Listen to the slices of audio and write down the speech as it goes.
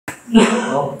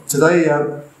Well, today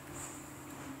I'm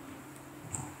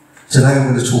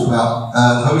going to talk about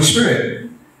the Holy Spirit,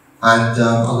 and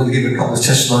I'm going to give a couple of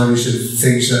testimonies of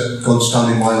things that God's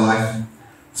done in my life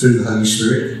through the Holy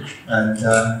Spirit, and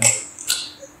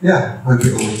hope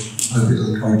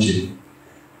it'll encourage you.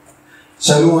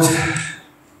 So, Lord,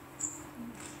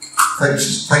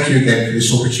 thank you again for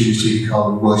this opportunity to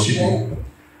come and worship you.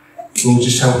 Lord,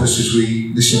 just help us as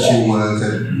we listen to your word,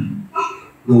 and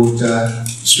Lord,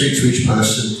 speak to each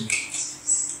person.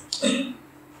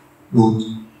 Lord,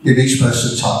 give each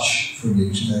person a touch from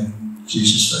you today. In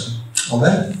Jesus' name.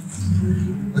 Amen.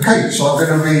 Okay, so I'm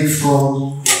going to read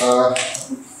from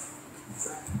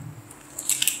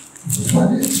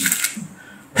 1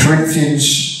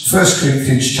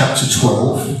 Corinthians chapter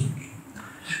 12, and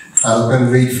I'm going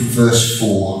to read from verse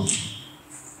 4.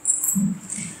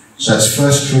 So that's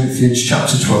 1 Corinthians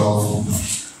chapter 12,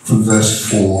 from verse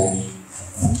 4.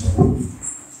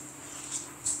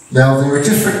 Now there are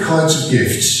different kinds of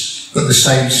gifts, but the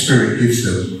same Spirit gives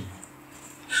them.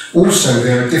 Also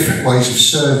there are different ways of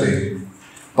serving,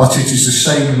 but it is the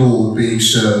same Lord being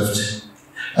served.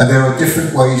 And there are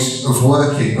different ways of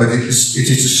working, but it is the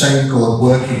same God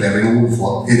working there in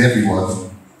everyone.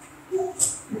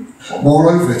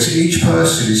 Moreover, to each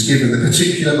person is given the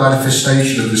particular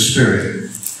manifestation of the Spirit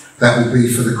that will be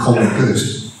for the common good.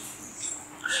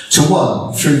 To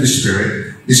one, through the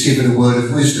Spirit, is given a word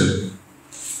of wisdom.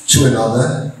 To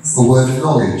another, a word of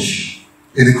knowledge,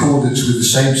 in accordance with the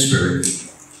same Spirit.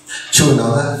 To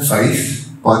another, faith,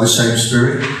 by the same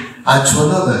Spirit. And to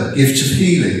another, gifts of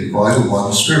healing, by the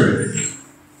one Spirit.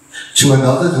 To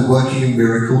another, the working of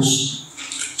miracles.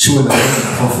 To another,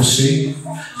 prophecy.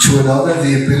 To another,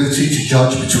 the ability to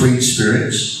judge between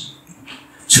spirits.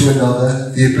 To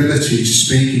another, the ability to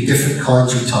speak in different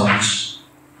kinds of tongues.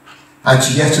 And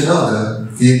to yet another,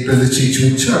 the ability to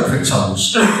interpret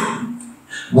tongues.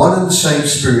 One and the same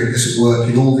Spirit is at work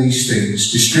in all these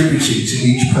things, distributing to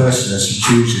each person as he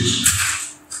chooses.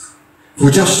 For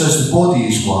just as the body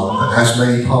is one but has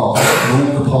many parts, and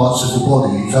all the parts of the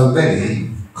body, though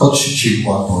many, constitute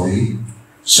one body,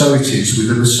 so it is with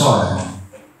the Messiah.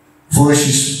 For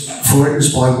it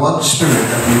was by one Spirit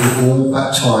that we were all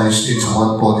baptized into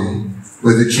one body,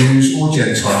 whether Jews or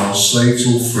Gentiles, slaves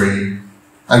or free,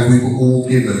 and we were all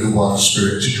given the one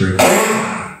Spirit to drink.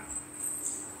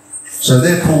 So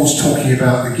there Paul's talking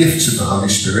about the gifts of the Holy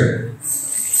Spirit,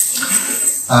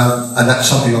 and that's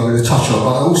something I'm going to touch on.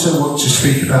 But I also want to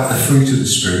speak about the fruit of the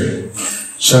Spirit.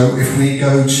 So if we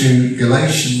go to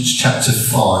Galatians chapter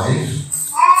 5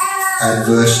 and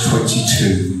verse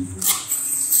 22.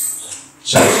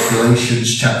 So it's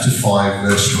Galatians chapter 5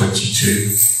 verse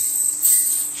 22.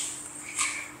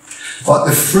 But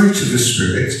the fruit of the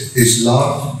Spirit is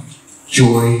love,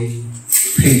 joy,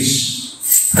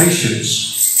 peace, patience,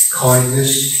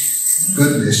 kindness,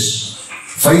 goodness,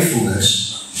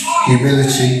 faithfulness,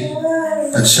 humility,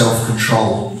 and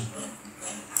self-control.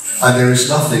 And there is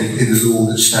nothing in the law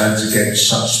that stands against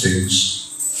such things.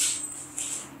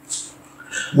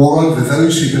 Moreover,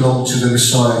 those who belong to the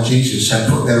Messiah Jesus have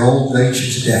put their old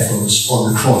nature to death on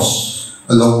the cross,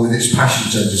 along with its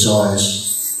passions and desires.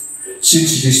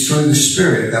 Since it is through the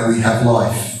Spirit that we have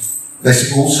life, let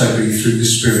it also be through the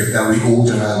Spirit that we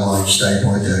order our lives day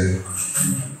by day.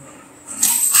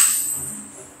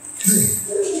 Okay.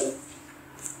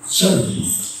 So,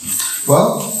 well,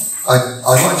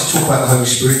 I'd like to talk about the Holy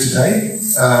Spirit today.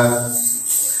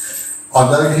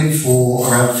 I've known him for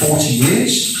around 40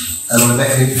 years. And I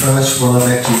met him first when I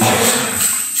met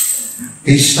Jesus.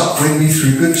 He's stuck with me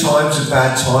through good times and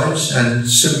bad times, and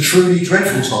some truly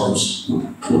dreadful times.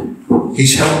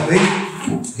 He's helped me,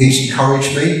 he's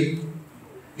encouraged me,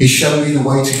 he's shown me the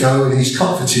way to go, and he's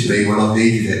comforted me when I've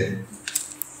needed it.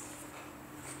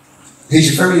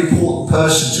 He's a very important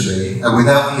person to me, and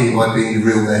without him I'd be in a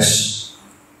real mess.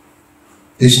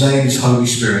 His name is Holy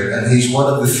Spirit, and he's one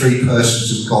of the three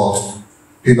persons of God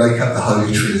who make up the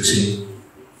Holy Trinity.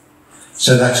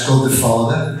 So that's God the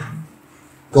Father,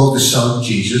 God the Son,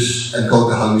 Jesus, and God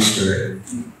the Holy Spirit.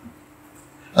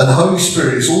 And the Holy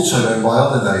Spirit is also known by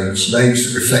other names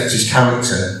that reflect his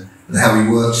character and how he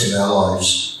works in our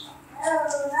lives.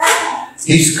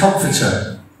 He's the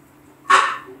Comforter.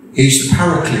 He's the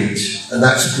Paraclete, and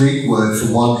that's a Greek word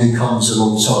for one who comes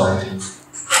alongside.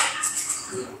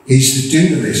 He's the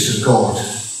Dunamis of God,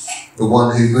 the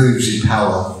one who moves in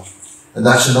power, and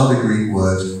that's another Greek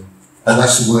word. And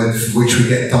that's the word from which we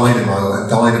get dynamo and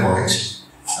dynamite.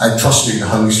 And trust me, the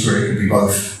Holy Spirit can be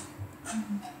both.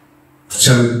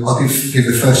 So I'll give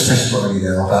the first testimony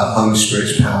now about the Holy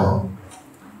Spirit's power.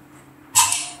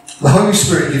 The Holy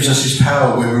Spirit gives us his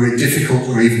power when we're in difficult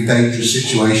or even dangerous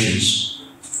situations.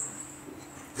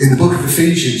 In the book of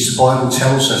Ephesians, the Bible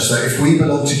tells us that if we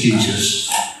belong to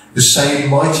Jesus, the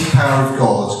same mighty power of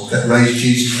God that raised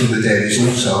Jesus from the dead is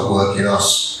also at work in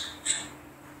us.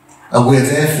 And we're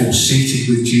therefore seated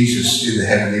with Jesus in the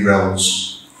heavenly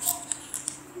realms,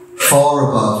 far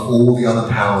above all the other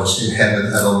powers in heaven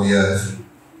and on the earth.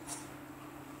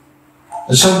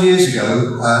 And some years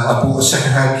ago, I bought a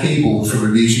second-hand keyboard from a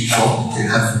music shop in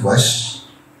Haverfordwest,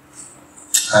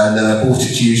 and bought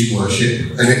it to use in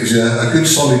worship, and it was a good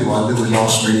solid one that would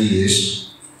last many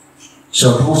years.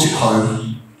 So I brought it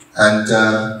home,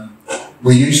 and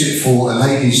we used it for a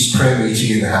ladies' prayer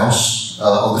meeting in the house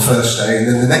on the first day, and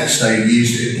then the next day we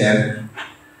used it again,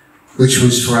 which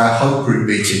was for our home group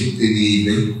meeting in the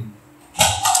evening.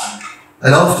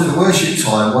 And after the worship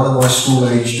time, one of my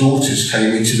school-age daughters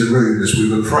came into the room as we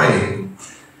were praying,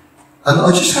 and I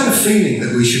just had a feeling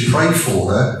that we should pray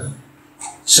for her.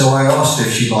 So I asked her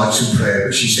if she'd like some prayer,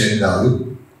 but she said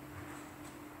no.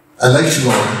 And later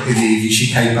on in the evening,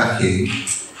 she came back in.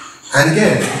 And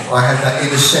again, I had that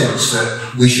inner sense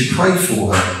that we should pray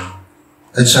for her.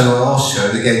 And so I asked her,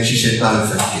 and again, she said no,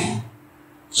 thank you.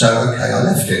 So, okay, I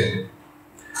left it.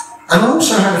 And I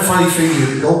also had a funny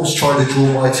feeling that God was trying to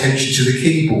draw my attention to the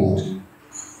keyboard, and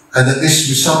that this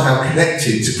was somehow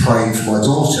connected to praying for my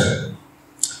daughter.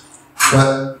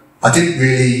 But I didn't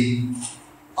really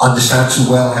understand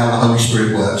so well how the Holy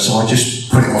Spirit works, so I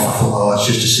just put it off. I thought, oh, it's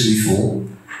just a silly thought,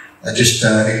 and just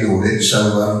ignored it.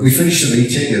 So we finished the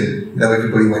meeting, and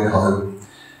everybody went home,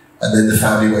 and then the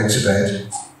family went to bed.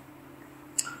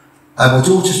 And my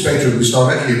daughter's bedroom was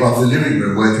directly above the living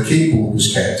room where the keyboard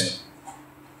was kept.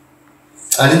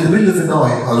 And in the middle of the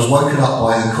night, I was woken up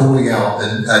by her calling out,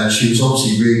 and she was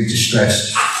obviously really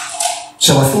distressed.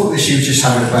 So I thought that she was just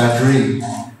having a bad dream,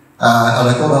 and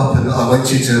I got up and I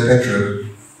went into her bedroom.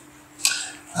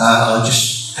 I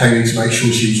just came in to make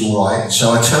sure she was all right.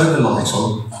 So I turned the light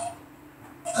on,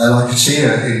 and I could see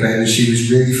her in bed, and she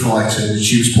was really frightened, and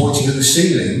she was pointing at the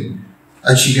ceiling,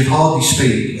 and she could hardly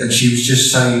speak, and she was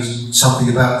just saying something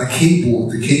about the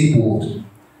keyboard.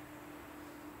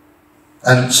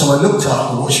 And so I looked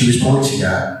up at what she was pointing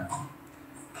at,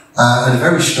 and a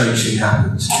very strange thing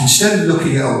happened. Instead of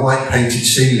looking at a white painted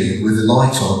ceiling with the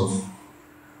light on,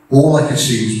 all I could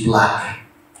see was black.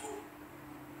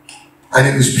 And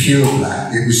it was pure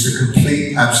black. It was the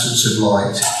complete absence of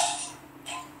light.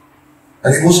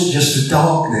 And it wasn't just a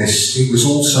darkness, it was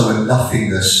also a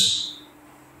nothingness.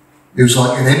 It was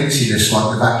like an emptiness,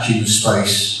 like the vacuum of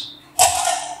space.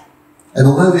 And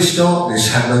although this darkness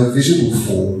had no visible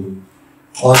form,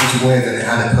 I was aware that it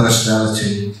had a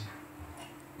personality.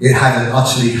 It had an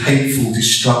utterly hateful,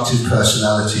 destructive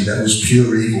personality that was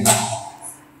pure evil.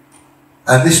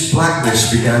 And this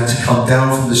blackness began to come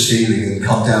down from the ceiling and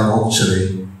come down onto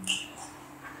me.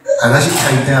 And as it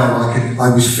came down,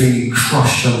 I was feeling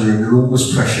crushed under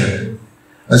enormous pressure,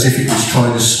 as if it was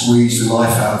trying to squeeze the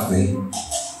life out of me.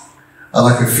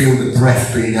 And I could feel the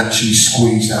breath being actually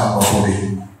squeezed out of my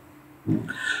body.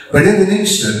 But in an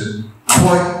instant,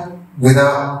 quite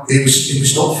without, it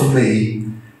was not from me,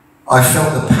 I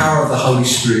felt the power of the Holy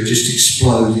Spirit just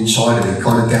explode inside of me,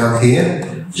 kind of down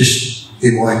here, just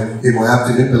in my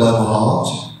abdomen, below my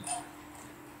heart.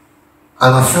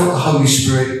 And I felt the Holy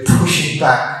Spirit pushing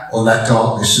back on that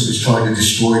darkness that was trying to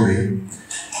destroy me. And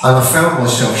I found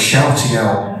myself shouting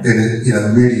out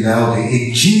really loudly,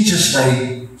 in Jesus'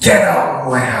 name, get out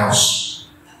of my house.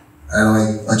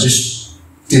 And I just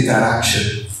did that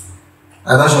action.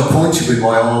 And as I pointed with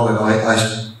my arm and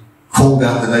I called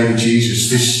out the name of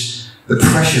Jesus, the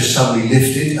pressure suddenly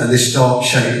lifted and this dark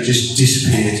shape just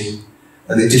disappeared.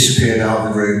 And it disappeared out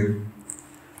of the room.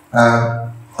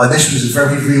 And this was a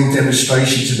very real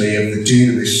demonstration to me of the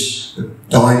dunamis, the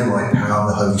dynamite power of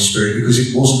the Holy Spirit, because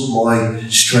it wasn't my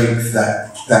strength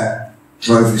that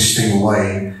drove this thing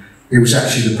away. It was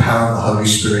actually the power of the Holy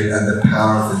Spirit and the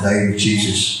power of the name of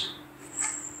Jesus.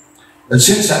 And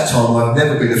since that time, I've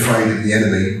never been afraid of the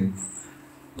enemy,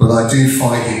 but I do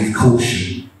fight him with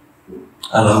caution.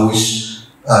 And I always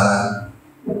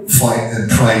fight and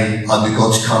pray under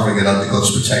God's covering and under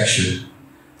God's protection.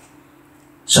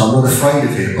 So I'm not afraid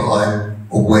of him, but I'm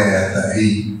aware that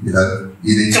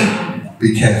you need to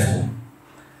be careful.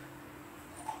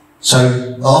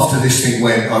 So after this thing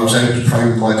went, I was able to pray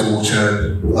with my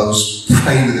daughter. I was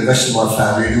praying with the rest of my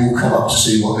family, who all come up to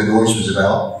see what the noise was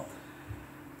about.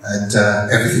 And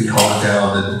everything calmed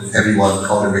down and everyone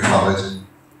kind of recovered.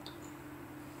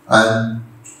 And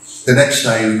the next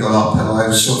day we got up and I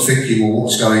was sort of thinking, well,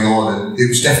 what's going on? And it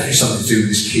was definitely something to do with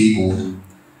this keyboard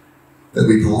that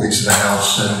we brought into the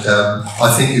house. And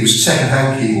I think it was a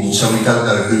second-hand keyboard, so we don't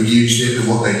know who used it and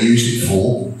what they used it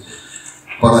for.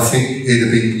 but I think it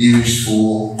had been used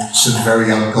for some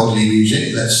very ungodly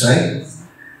music, let's say,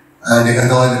 and it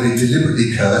had either been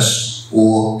deliberately cursed,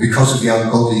 or because of the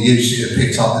ungodly use, it had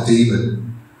picked up a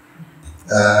demon,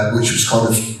 which was kind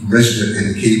of resident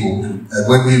in the keyboard. And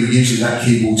when we were using that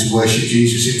keyboard to worship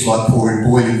Jesus, it was like pouring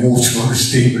boiling water on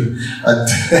this demon, and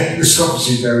it was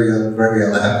obviously very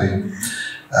unhappy,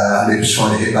 and it was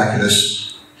trying to hit back at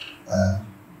us.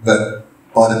 But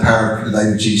by the power of the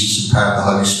name of Jesus and the power of the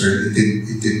Holy Spirit,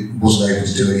 it wasn't able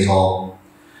to do any harm.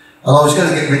 And I was going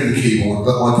to get rid of the keyboard,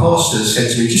 but my pastor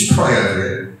said to me, just pray over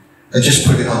it and just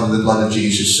put it under the blood of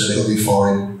Jesus and it'll be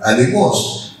fine. And it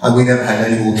was. And we never had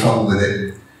any more trouble with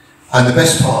it. And the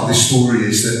best part of this story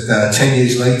is that 10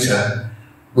 years later,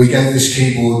 we gave this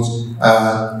keyboard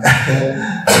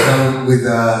with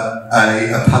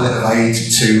a pallet of aid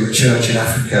to a church in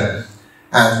Africa.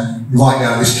 And right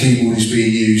now this keyboard is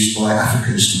being used by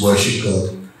Africans to worship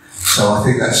God. So I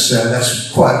think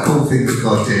that's quite a cool thing that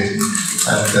God did.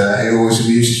 And it always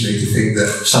amuses me to think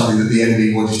that something that the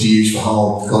enemy wanted to use for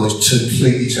harm, God has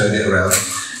completely turned it around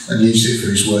and used it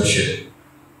for his worship.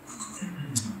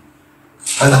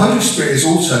 And the Holy Spirit is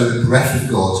also the breath of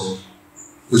God,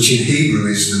 which in Hebrew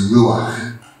is the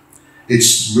ruach.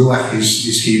 Ruach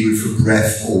is Hebrew for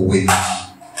breath or wind.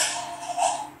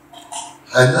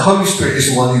 And the Holy Spirit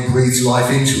is the one who breathes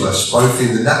life into us, both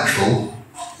in the natural,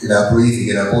 in our breathing,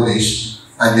 in our bodies,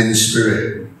 and in the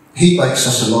Spirit. He makes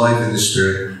us alive in the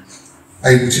Spirit,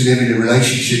 able to live in a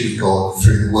relationship with God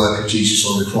through the work of Jesus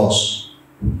on the cross.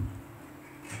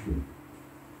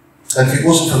 And if it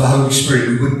wasn't for the Holy Spirit,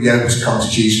 we wouldn't be able to come to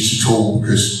Jesus at all,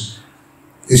 because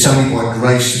it's only by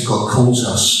grace that God calls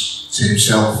us to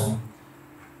himself.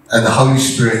 And the Holy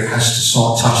Spirit has to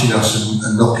start touching us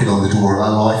and knocking on the door of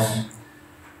our life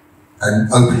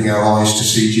and opening our eyes to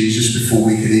see Jesus before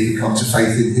we can even come to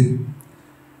faith in him.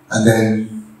 And then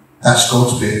that's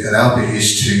God's bit, and our bit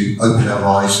is to open our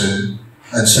eyes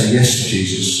and say yes to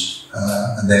Jesus.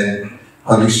 And then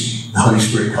the Holy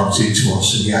Spirit comes into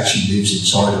us and he actually lives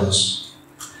inside of us.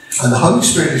 And the Holy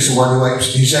Spirit is the one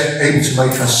who's able to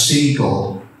make us see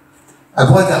God. And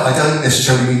by that I don't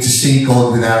necessarily mean to see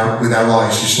God with our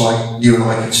eyes, just like you and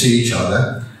I can see each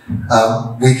other.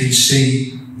 We can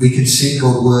see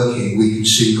God working, we can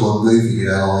see God moving in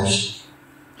our lives.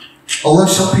 Although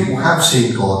some people have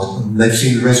seen God, and they've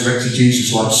seen the resurrected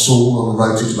Jesus, like Saul on the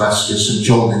road to Damascus and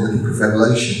John in the book of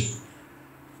Revelation.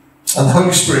 And the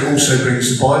Holy Spirit also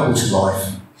brings the Bible to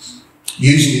life,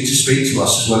 using it to speak to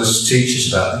us as well as to teach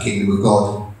us about the kingdom of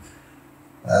God.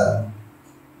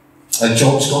 And in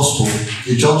John's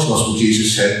Gospel,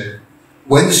 Jesus said,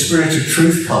 when the Spirit of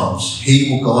truth comes, he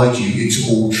will guide you into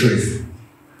all truth.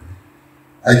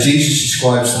 And Jesus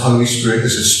describes the Holy Spirit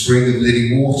as a spring of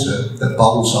living water that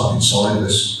bubbles up inside of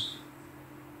us.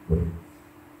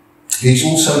 He's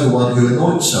also the one who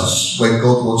anoints us when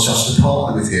God wants us to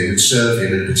partner with him and serve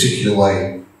him in a particular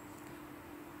way.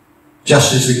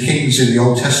 Just as the kings in the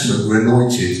Old Testament were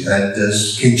anointed, and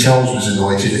as King Charles was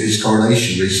anointed at his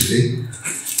coronation recently,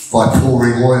 by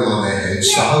pouring oil on their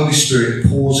heads, the Holy Spirit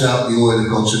pours out the oil of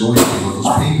God's anointing on his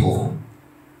people.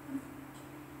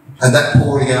 And that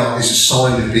pouring out is a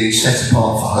sign of being set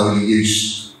apart for holy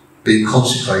use, being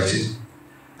consecrated,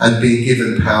 and being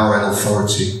given power and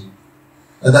authority.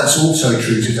 And that's also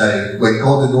true today. When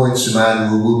God anoints a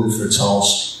man or a woman for a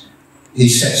task, he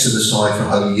sets them aside for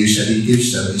holy use and he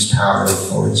gives them his power and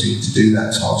authority to do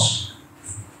that task.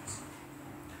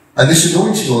 And this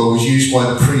anointing oil was used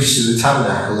by the priests in the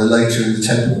tabernacle and later in the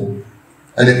temple.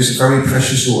 And it was a very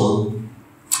precious oil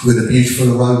with a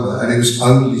beautiful aroma, and it was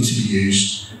only to be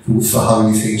used for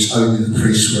holy things. Only the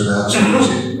priests were allowed to use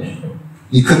it.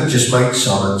 You couldn't just make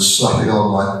some and slap it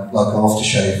on like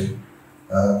aftershave.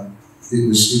 It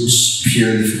was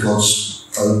purely for God's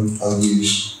own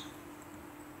use.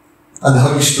 And the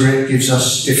Holy Spirit gives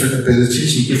us different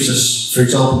abilities. He gives us, for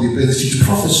example, the ability to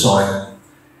prophesy.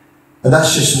 And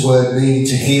that's just a word meaning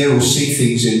to hear or see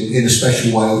things in a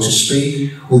special way, or to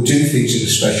speak or do things in a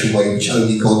special way which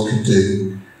only God can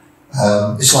do.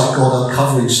 It's like God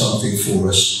uncovering something for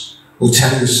us, or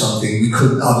telling us something we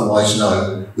couldn't otherwise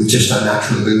know with just our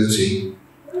natural ability.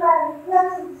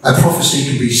 And prophecy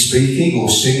can be speaking or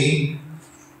singing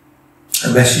a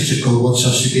message that God wants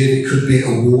us to give. It could be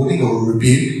a warning or a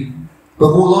rebuke,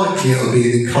 but more likely it will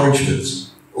be an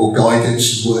encouragement or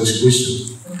guidance and words of wisdom.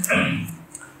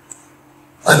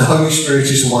 And the Holy Spirit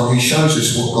is the one who shows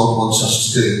us what God wants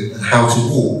us to do and how to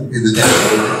walk in the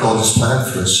destiny that God has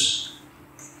planned for us.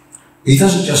 He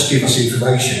doesn't just give us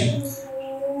information.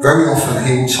 Very often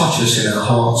he will touch us in our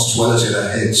hearts as well as in our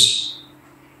heads.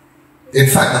 In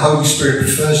fact, the Holy Spirit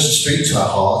prefers to speak to our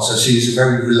hearts, as he is a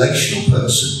very relational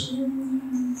person.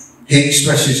 He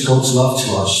expresses God's love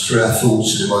to us through our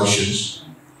thoughts and emotions,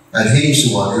 and he is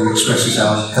the one who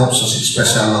helps us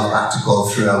express our love back to God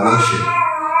through our worship.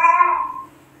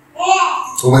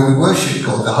 And when we worship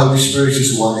God, the Holy Spirit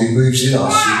is the one who moves in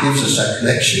us, who gives us that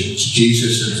connection to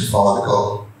Jesus and to Father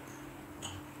God.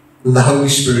 And the Holy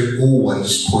Spirit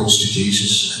always points to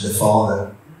Jesus and the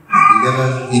Father.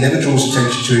 He never draws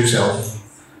attention to himself.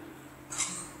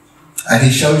 And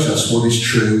he shows us what is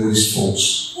true and what is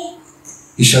false.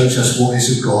 He shows us what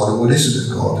is of God and what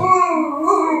isn't of God.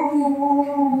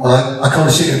 I kind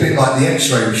of see it a bit like the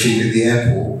X-ray machine at the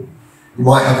airport. You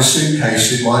might have a suitcase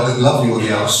that might look lovely on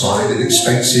the outside, an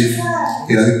expensive,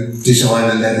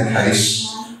 designer leather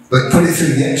case, but put it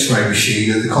through the X-ray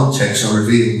machine and the contents are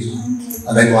revealed,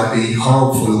 and they might be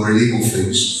harmful or illegal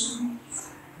things.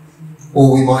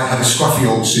 Or we might have a scruffy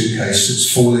old suitcase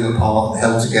that's falling apart and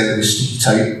held together with sticky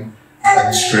tape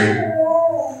and string.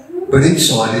 But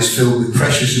inside it's filled with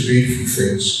precious and beautiful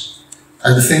things,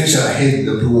 and the things that are hidden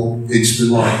are brought into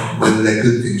the light, whether they're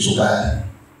good things or bad.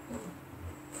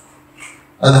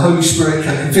 And the Holy Spirit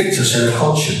can convict us in our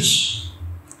conscience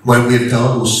when we have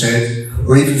done or said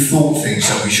or even thought things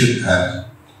that we shouldn't have.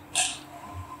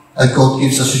 And God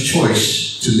gives us a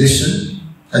choice to listen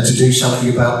and to do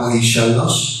something about what he's shown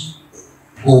us,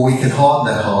 or we can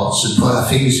harden our hearts and put our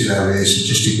fingers in our ears and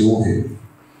just ignore him.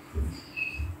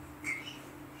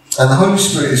 And the Holy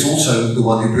Spirit is also the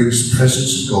one who brings the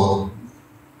presence of God.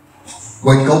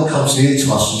 When God comes near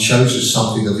to us and shows us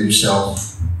something of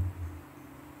himself.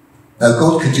 Now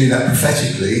God can do that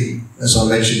prophetically, as I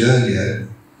mentioned earlier,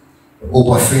 or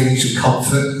by feelings of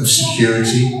comfort, of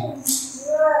security,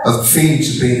 of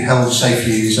feelings of being held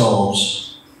safely in his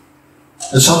arms.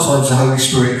 And sometimes the Holy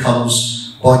Spirit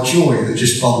comes by joy that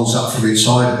just bubbles up from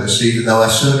inside of us, even though our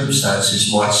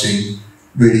circumstances might seem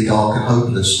really dark and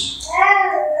hopeless.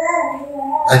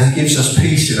 And he gives us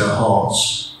peace in our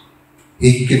hearts.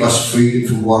 He can give us freedom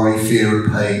from worry, fear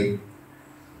and pain.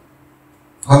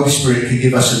 The Holy Spirit can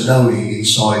give us a knowing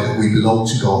inside that we belong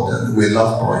to God and that we're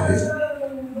loved by him.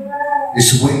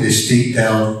 It's a witness deep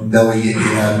down, knowing it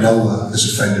in our knower,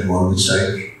 as a friend of mine would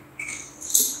say.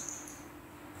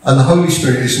 And the Holy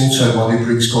Spirit is also one who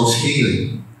brings God's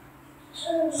healing.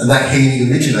 And that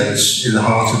healing originates in the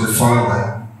heart of the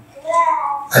Father.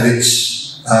 And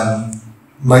it's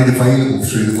made available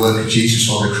through the work of Jesus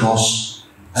on the cross,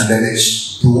 and then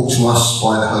it's brought to us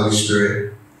by the Holy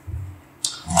Spirit.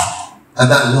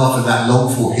 And that love and that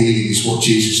long for healing is what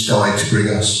Jesus died to bring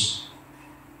us.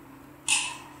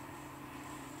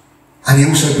 And he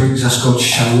also brings us God's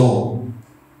shalom,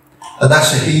 and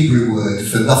that's a Hebrew word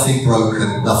for nothing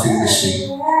broken, nothing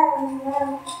missing.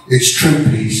 It's true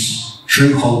peace,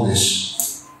 true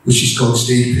wholeness, which is God's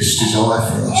deepest desire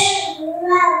for us.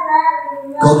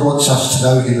 God wants us to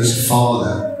know him as a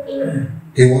Father.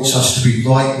 He wants us to be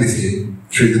right with him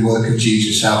through the work of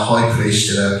Jesus, our High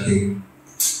Priest and our King,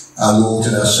 our Lord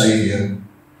and our Saviour.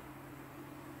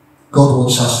 God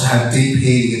wants us to have deep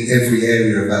healing in every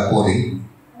area of our body,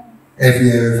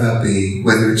 every area of our being,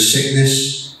 whether it's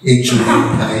sickness, injury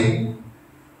and pain,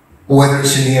 or whether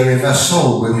it's in the area of our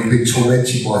soul, where we've been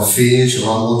tormented by fears or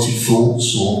unwanted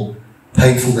thoughts or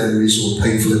painful memories or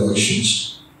painful emotions.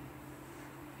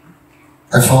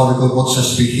 And Father God wants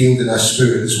us to be healed in our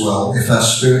spirit as well, if our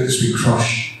spirit has been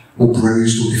crushed or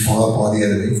bruised or defiled by the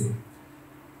enemy.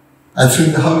 And through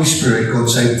the Holy Spirit,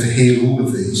 God's able to heal all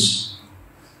of these,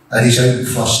 and he's able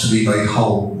for us to be made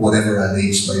whole, whatever our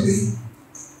needs may be.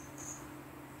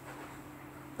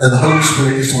 And the Holy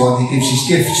Spirit is the one who gives his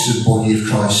gifts to the body of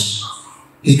Christ.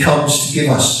 He comes to give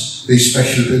us these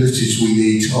special abilities we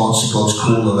need to answer God's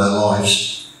call on our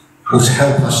lives, or to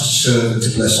help us to serve and to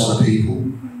bless other people,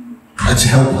 and to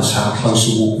help us have a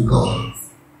closer walk with God.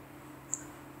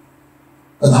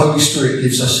 And the Holy Spirit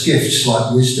gives us gifts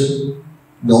like wisdom,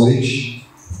 knowledge,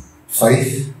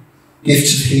 faith,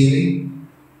 gifts of healing,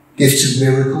 gifts of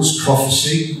miracles,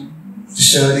 prophecy,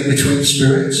 discerning between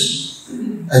spirits,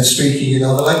 and speaking in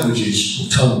other languages or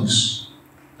tongues.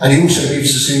 And he also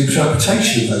gives us the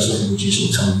interpretation of those languages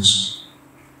or tongues.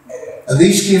 And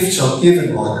these gifts are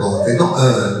given by God. They're not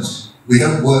earned. We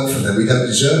don't work for them. We don't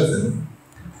deserve them.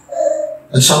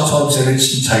 And sometimes they're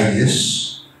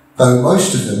instantaneous, though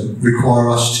most of them require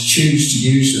us to choose to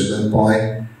use them, and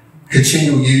by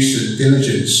continual use and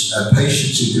diligence and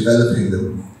patience in developing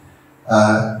them,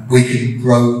 they can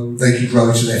grow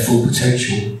to their full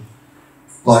potential.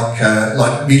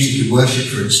 Like music and worship,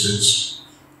 for instance,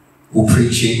 or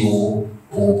preaching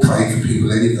or praying for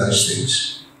people, any of those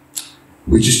things.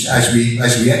 We just, as we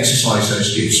exercise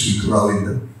those gifts, we grow in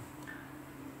them.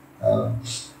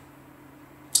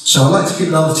 So I'd like to give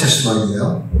another testimony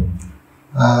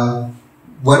now.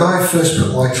 when I first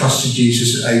put my trust in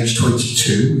Jesus at age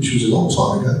 22, which was a long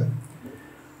time ago,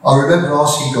 I remember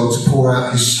asking God to pour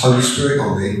out his Holy Spirit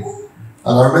on me.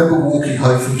 And I remember walking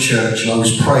home from church and I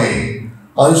was praying.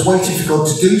 I was waiting for God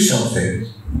to do something.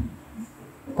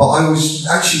 But I was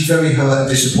actually very hurt and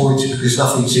disappointed because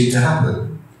nothing seemed to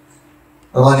happen.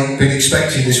 And I'd been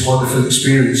expecting this wonderful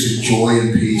experience of joy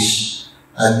and peace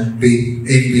and even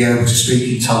be able to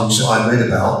speak in tongues that I'd read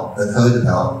about and heard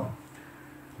about.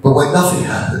 But when nothing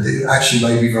happened, it actually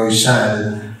made me very sad.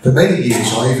 And for many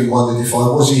years, I even wondered if I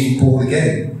was even born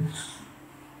again.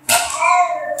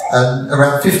 And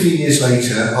around 15 years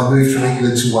later, I moved from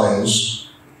England to Wales,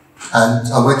 and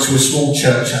I went to a small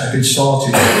church that had been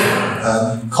started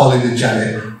by Colin and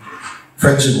Janet,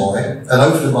 friends of mine. And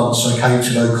over the months, I came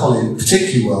to know Colin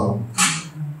particularly well.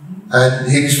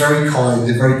 And he was very kind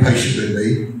and very patient with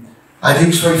me, and he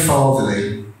was very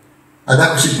fatherly. And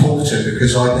that was important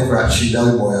because I'd never actually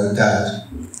known my own dad.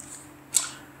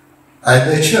 And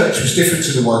their church was different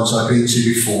to the ones I'd been to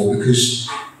before, because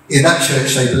in that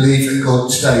church they believe that God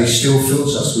today still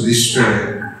fills us with his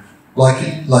Spirit, like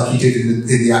he did in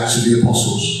the Acts of the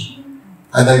Apostles.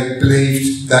 And they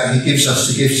believed that he gives us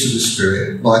the gifts of the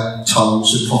Spirit, like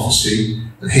tongues and prophecy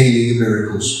and healing and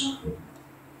miracles.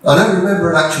 I don't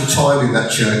remember an actual time in that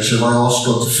church and I asked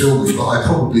God to fill me, but I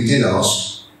probably did ask.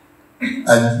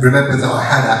 And remember that I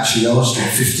had actually asked him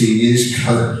 15 years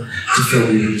ago to fill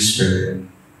me with the Spirit.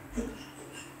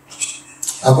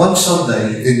 And one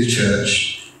Sunday in the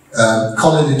church,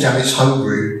 Colin and Janet's home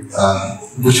group,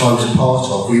 which I was a part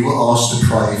of, we were asked to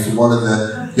pray for one of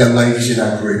the young ladies in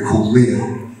our group called Ria,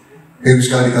 who was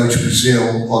going to go to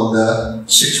Brazil on a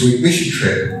 6-week mission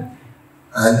trip.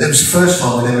 And it was the first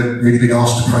time I'd ever really been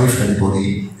asked to pray for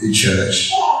anybody in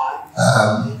church.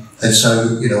 And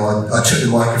so, you know, I took the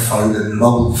microphone and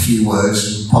mumbled a few words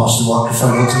and passed the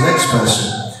microphone on to the next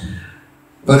person.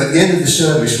 But at the end of the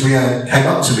service, Ria came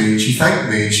up to me and she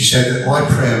thanked me and she said that my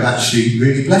prayer had actually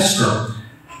really blessed her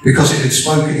because it had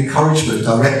spoken encouragement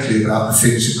directly about the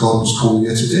things that God was calling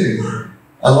her to do.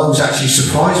 And I was actually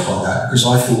surprised by that because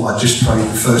I thought I'd just prayed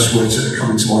the first words that had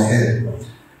come into my head.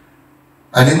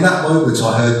 And in that moment,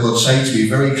 I heard God say to me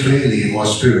very clearly in my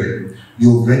spirit,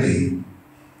 "You're ready."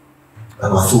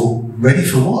 And I thought, ready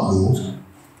for what, Lord?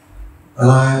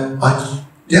 And I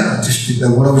just didn't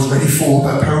know what I was ready for,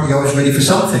 but apparently I was ready for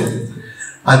something.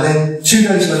 And then 2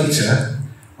 days later,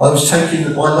 I was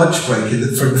taking my lunch break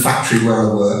from the factory where I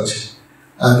worked.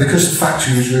 And because the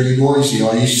factory was really noisy,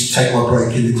 I used to take my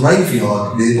break in the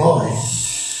graveyard nearby.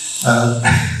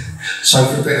 So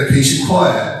for a bit of peace and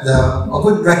quiet. Now, I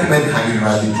wouldn't recommend hanging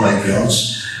around in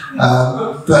graveyards,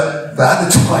 but at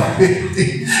the time,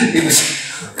 it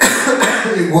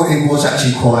was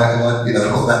actually quiet, and I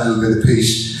got that little bit of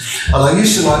peace. And I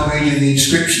used to like reading the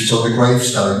inscriptions on the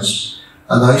gravestones,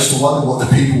 and I used to wonder what the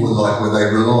people were like when they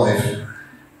were alive.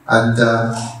 And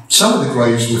some of the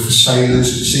graves were for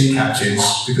sailors and sea captains,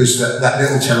 because that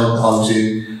little town that I was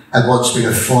in had once been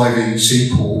a thriving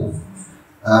seaport.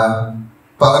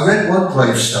 But I read one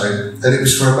gravestone, and it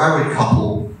was for a married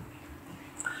couple,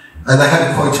 and they had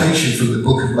a quotation from the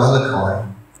book of Malachi,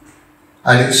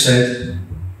 and it said,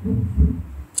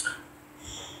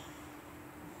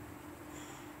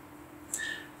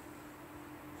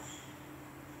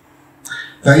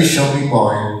 "They shall be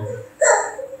mine,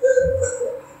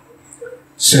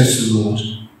 says the Lord,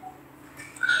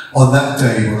 on that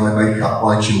day when I make up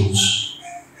my jewels."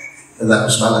 And that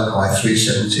was Malachi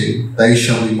 3:17. "They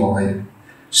shall be mine,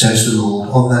 says the Lord,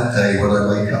 on that day when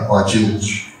I make up my jewels."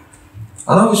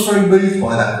 And I was very moved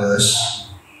by that verse,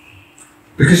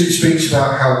 because it speaks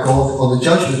about how God on the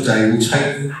judgment day will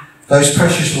take those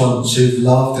precious ones who've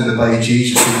loved and obeyed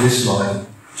Jesus in this life,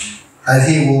 and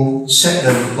he will set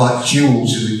them like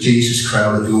jewels in the Jesus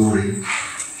crown of glory.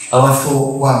 And I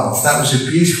thought, wow, that was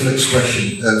a beautiful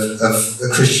expression of a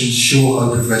Christian's sure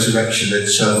hope of resurrection and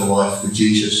eternal life with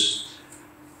Jesus.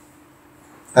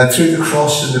 And through the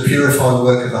cross and the purifying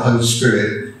work of the Holy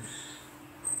Spirit,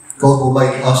 God will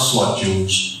make us like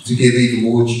jewels to give even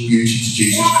more beauty to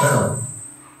Jesus' crown.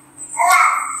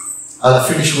 And I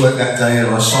finished work that day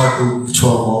and I cycled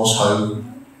 12 miles home.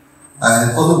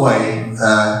 And on the way,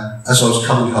 as I was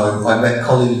coming home, I met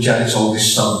Colin and Janet's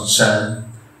oldest son, Sam.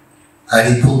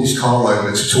 And he pulled his car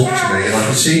over to talk to me, and I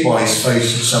could see by his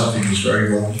face that something was very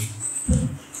wrong.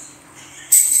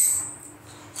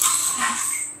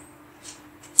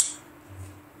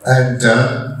 And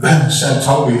Sam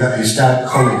told me that his dad,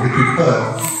 Colin, had been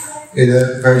hurt in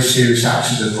a very serious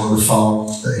accident on the farm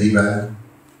that he ran,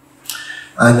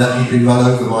 and that he'd been run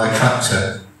over by a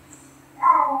tractor.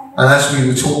 And as we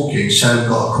were talking, Sam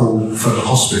got a call from the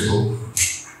hospital,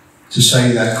 to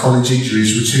say that Colin's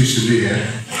injuries were too severe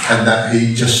and that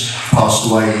he just passed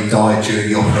away, he died during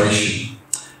the operation.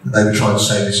 They were trying to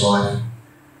save his life.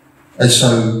 And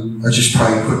so I just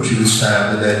prayed quickly with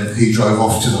Sam, and then he drove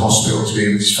off to the hospital to be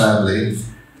with his family.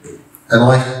 And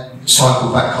I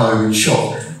cycled back home in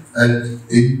shock and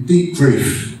in deep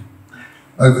grief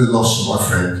over the loss of my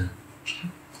friend.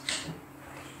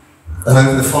 And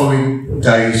over the following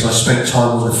days, I spent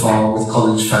time on the farm with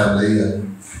Colin's family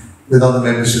and with other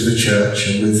members of the church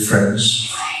and with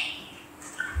friends.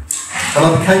 And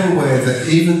I became aware that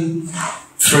even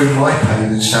through my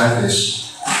pain and sadness,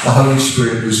 the Holy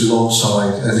Spirit was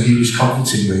alongside and he was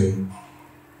comforting me.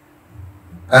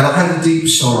 And I had a deep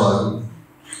sorrow,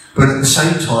 but at the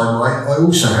same time, I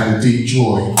also had a deep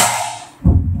joy,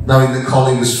 knowing that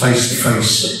Colin was face to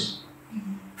face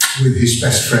with his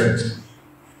best friend.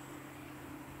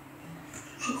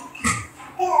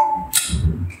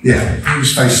 Yeah, he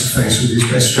was face to face with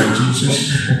his best friend,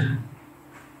 Jesus.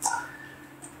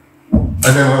 And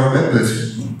then I remembered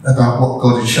about what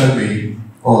God had shown me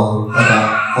on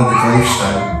the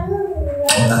gravestone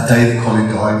on that day that Colin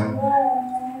died.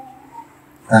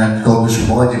 And God was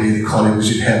reminding me that Colin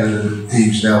was in heaven and he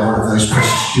was now one of those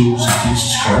precious jewels of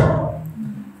Jesus' crown.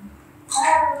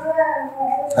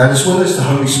 And as well as the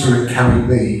Holy Spirit carried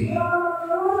me,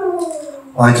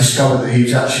 I discovered that he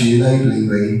was actually enabling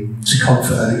me to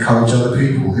comfort and encourage other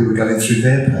people who were going through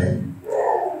their pain.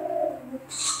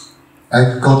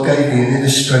 And God gave me an inner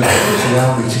strength that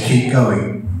allowed me to keep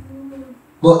going.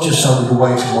 Not just under the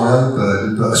weight of my own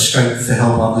burden, but a strength to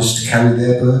help others to carry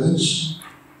their burdens.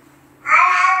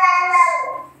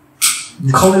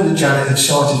 And Colin and Janet had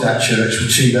started that church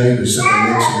with two neighbours that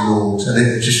they led to the Lord, and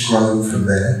it had just grown from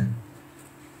there.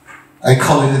 And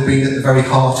Colin had been at the very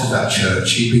heart of that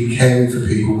church. He'd been caring for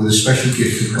people with a special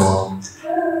gift of God,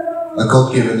 a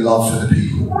God-given love for the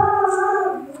people.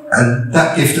 And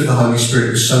that gift of the Holy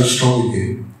Spirit was so strong in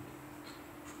him.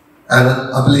 And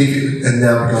I believe it had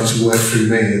now begun to work through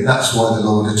me, and that's why the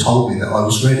Lord had told me that I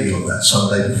was ready on that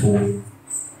Sunday before.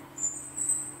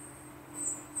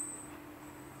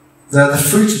 Now, the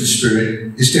fruit of the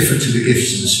Spirit is different to the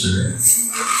gifts of the Spirit.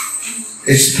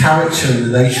 It's the character and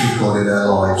the nature of God in our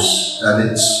lives, and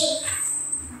it's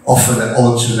often at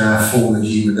odds with our fallen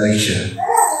human nature.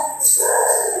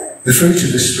 The fruit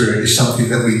of the Spirit is something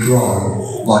that we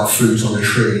grow like fruit on a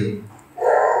tree.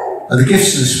 And the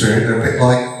gifts of the Spirit are a bit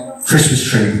like a Christmas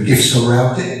tree with gifts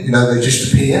around it. You know, they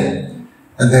just appear,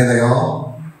 and there they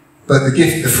are. But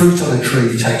the fruit on a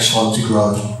tree takes time to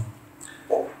grow.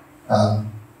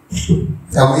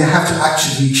 And we have to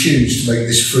actively choose to make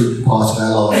this fruit part of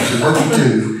our lives. And when we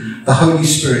do, the Holy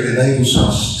Spirit enables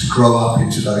us to grow up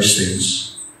into those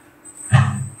things.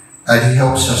 And he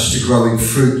helps us to grow in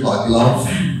fruit like love,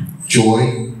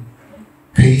 joy,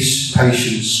 peace,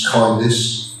 patience,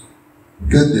 kindness,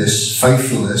 goodness,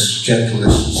 faithfulness,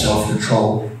 gentleness, and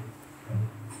self-control.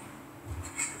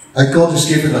 And God has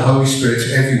given the Holy Spirit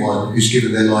to everyone who's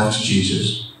given their life to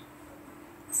Jesus.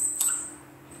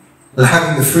 And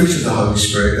having the fruit of the Holy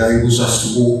Spirit enables us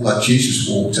to walk like Jesus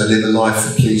walked and live a life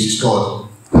that pleases God.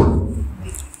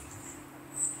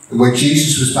 And when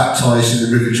Jesus was baptised in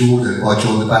the River Jordan by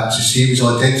John the Baptist, he was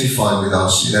identifying with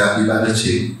us in our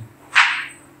humanity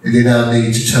and in our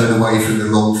need to turn away from the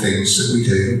wrong things that we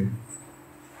do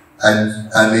and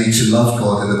our need to love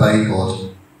God and obey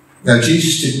God. Now,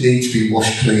 Jesus didn't need to be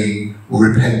washed clean or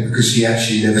repent because he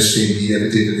actually never sinned, he never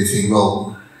did anything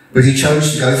wrong. But he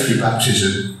chose to go through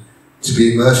baptism to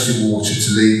be immersed in water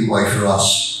to lead the way for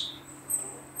us.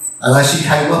 And as he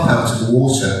came up out of the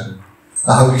water,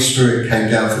 the Holy Spirit came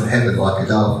down from heaven like a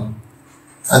dove.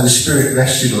 And the Spirit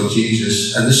rested on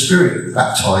Jesus, and the Spirit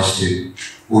baptised him,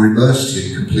 or immersed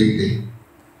him completely.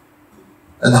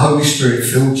 And the Holy Spirit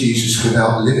filled Jesus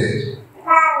without limit,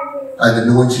 and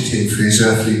anointed him for his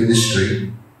earthly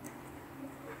ministry.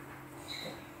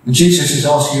 And Jesus is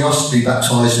asking us to be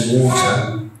baptised in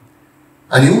water,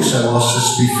 and he also asks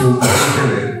us to be filled with the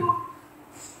Spirit.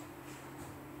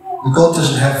 And God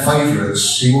doesn't have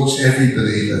favourites. He wants every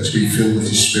believer to be filled with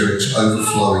his Spirit to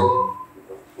overflowing.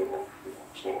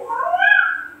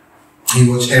 He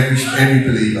wants every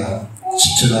believer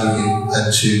to know him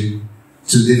and to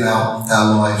live out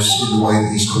our lives in the way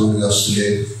that he's calling us to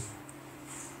live.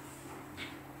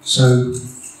 So,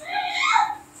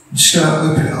 I'm just going to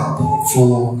open it up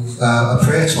for a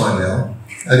prayer time now.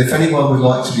 And if anyone would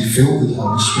like to be filled with the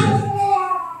Holy Spirit,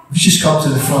 you just come to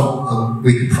the front and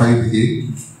we can pray with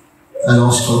you and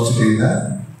ask God to do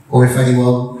that. Or if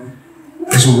anyone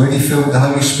is already filled with the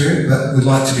Holy Spirit but would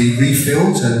like to be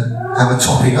refilled and have a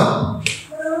topping up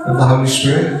of the Holy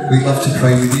Spirit, we'd love to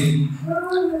pray with you.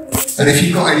 And if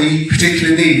you've got any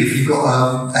particular need, if you've got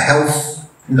a health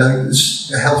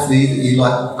need that you'd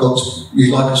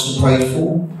like us to pray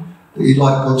for, that you'd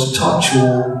like God to touch,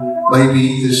 or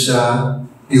maybe there's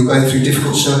you're going through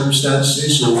difficult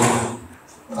circumstances, or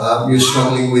you're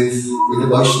struggling with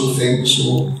emotional things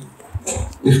or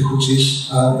difficulties,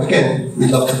 again,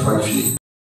 we'd love to pray for you.